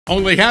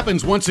Only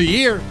happens once a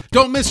year.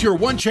 Don't miss your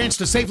one chance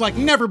to save like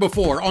never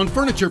before on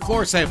furniture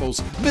floor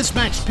samples,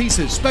 mismatched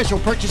pieces, special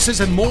purchases,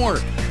 and more.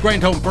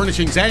 Grand Home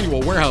Furnishings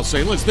annual warehouse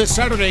sale is this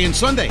Saturday and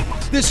Sunday.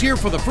 This year,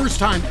 for the first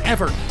time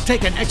ever,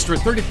 take an extra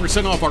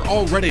 30% off our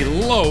already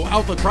low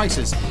outlet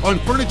prices on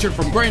furniture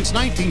from Grand's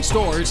 19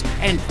 stores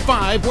and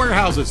 5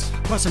 warehouses.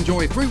 Plus,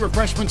 enjoy free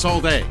refreshments all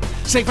day.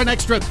 Save an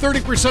extra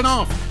 30%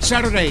 off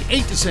Saturday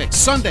 8 to 6,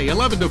 Sunday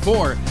 11 to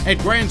 4 at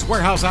Grand's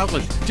Warehouse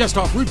Outlet, just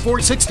off Route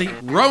 460,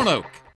 Roanoke.